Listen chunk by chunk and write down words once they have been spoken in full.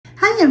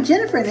am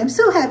Jennifer and I'm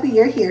so happy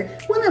you're here.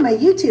 One of my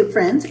YouTube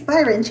friends,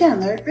 Byron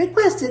Chandler,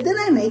 requested that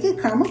I make a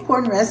caramel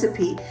corn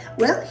recipe.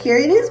 Well, here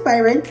it is,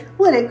 Byron.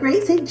 What a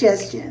great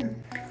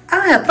suggestion.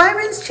 I'll have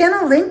Byron's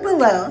channel linked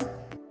below.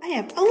 I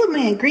have all of my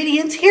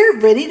ingredients here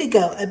ready to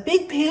go. A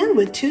big pan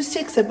with 2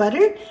 sticks of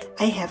butter.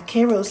 I have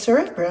Karo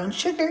syrup, brown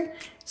sugar,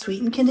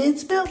 sweetened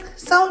condensed milk,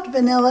 salt,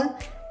 vanilla.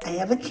 I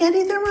have a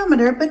candy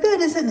thermometer, but that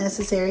isn't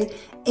necessary.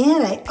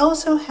 And I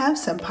also have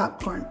some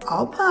popcorn,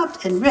 all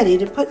popped and ready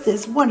to put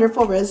this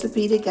wonderful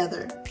recipe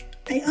together.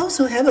 I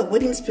also have a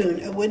wooden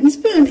spoon. A wooden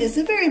spoon is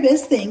the very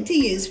best thing to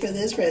use for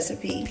this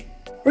recipe.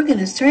 We're going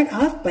to start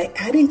off by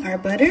adding our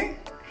butter,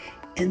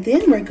 and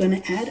then we're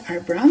going to add our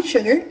brown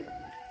sugar,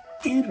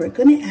 and we're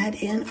going to add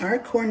in our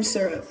corn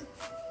syrup.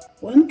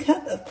 1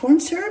 cup of corn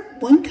syrup,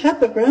 1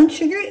 cup of brown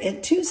sugar,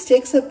 and 2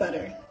 sticks of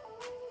butter.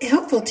 A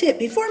helpful tip,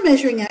 before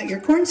measuring out your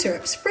corn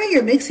syrup, spray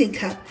your mixing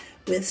cup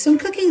with some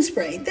cooking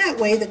spray. That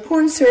way the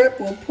corn syrup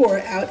will pour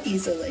out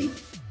easily.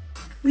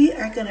 We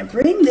are going to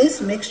bring this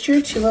mixture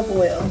to a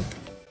boil.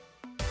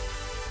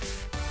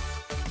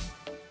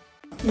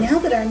 Now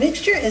that our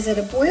mixture is at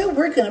a boil,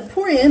 we're going to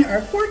pour in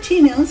our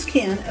 14-ounce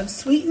can of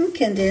sweetened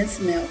condensed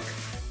milk.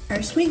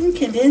 Our sweetened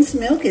condensed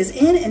milk is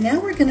in, and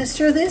now we're going to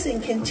stir this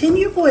and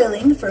continue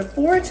boiling for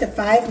 4 to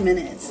 5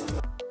 minutes.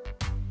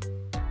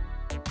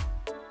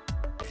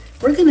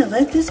 We're going to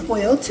let this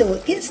boil till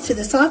it gets to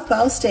the soft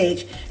boil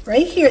stage.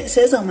 Right here it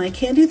says on my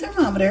candy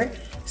thermometer,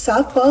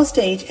 soft boil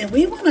stage, and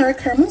we want our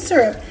caramel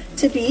syrup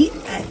to be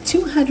at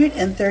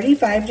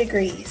 235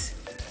 degrees.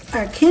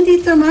 Our candy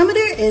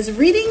thermometer is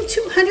reading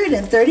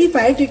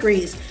 235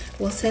 degrees.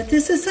 We'll set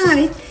this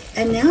aside,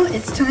 and now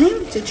it's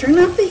time to turn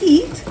off the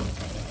heat.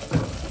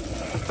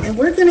 And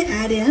we're going to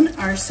add in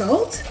our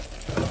salt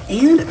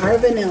and our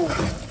vanilla.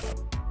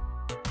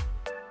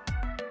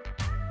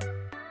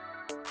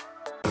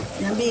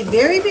 Now be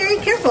very, very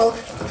careful.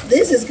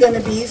 This is going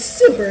to be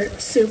super,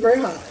 super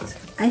hot.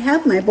 I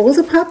have my bowls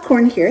of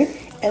popcorn here,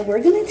 and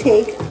we're going to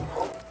take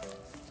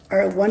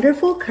our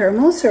wonderful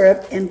caramel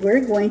syrup and we're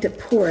going to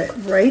pour it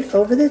right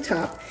over the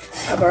top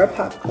of our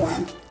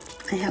popcorn.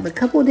 I have a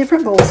couple of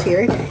different bowls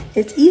here.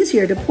 It's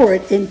easier to pour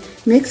it and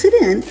mix it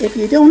in if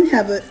you don't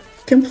have it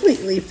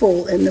completely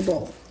full in the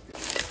bowl.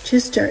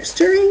 Just start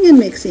stirring and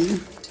mixing.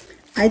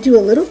 I do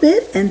a little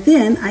bit and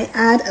then I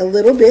add a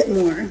little bit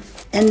more.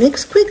 And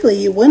mix quickly.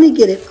 You want to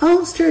get it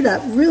all stirred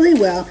up really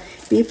well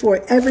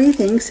before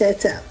everything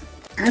sets up.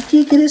 After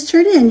you get it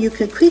stirred in, you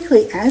can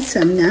quickly add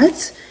some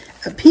nuts,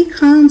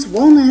 pecans,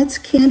 walnuts,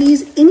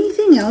 candies,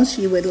 anything else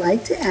you would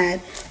like to add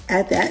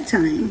at that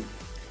time.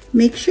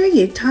 Make sure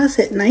you toss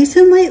it nice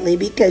and lightly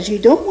because you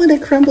don't want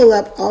to crumble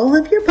up all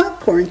of your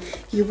popcorn.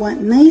 You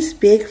want nice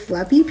big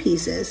fluffy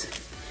pieces.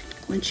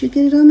 Once you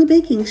get it on the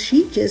baking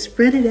sheet, just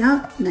spread it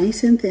out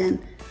nice and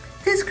thin.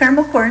 This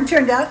caramel corn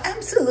turned out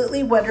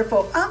absolutely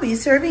wonderful. I'll be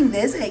serving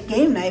this at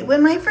game night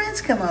when my friends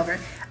come over.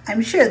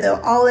 I'm sure they'll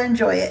all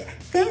enjoy it.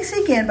 Thanks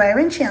again,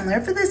 Byron Chandler,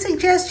 for the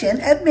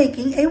suggestion of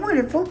making a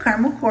wonderful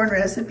caramel corn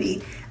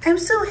recipe. I'm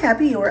so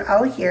happy you are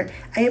all here.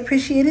 I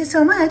appreciate it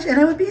so much, and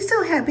I would be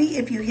so happy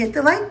if you hit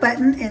the like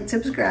button and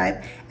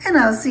subscribe. And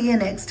I'll see you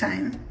next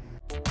time.